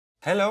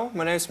Hello,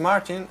 my name is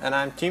Martin and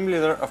I'm team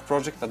leader of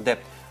project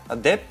Adept.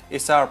 Adept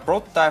is our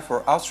prototype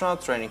for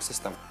astronaut training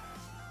system.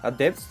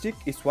 Adept Stick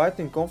is wide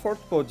and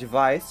comfortable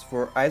device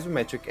for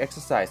isometric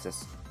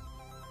exercises.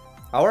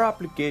 Our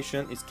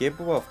application is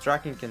capable of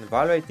tracking and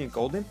evaluating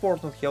all the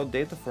important health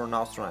data for an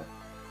astronaut,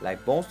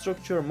 like bone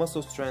structure,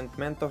 muscle strength,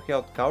 mental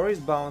health, calories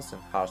balance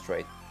and heart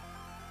rate.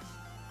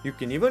 You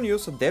can even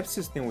use Adept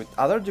system with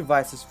other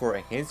devices for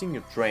enhancing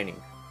your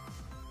training.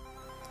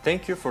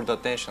 Thank you for the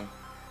attention.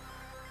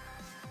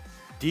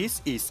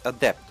 This is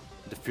Adept,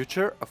 the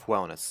future of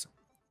wellness.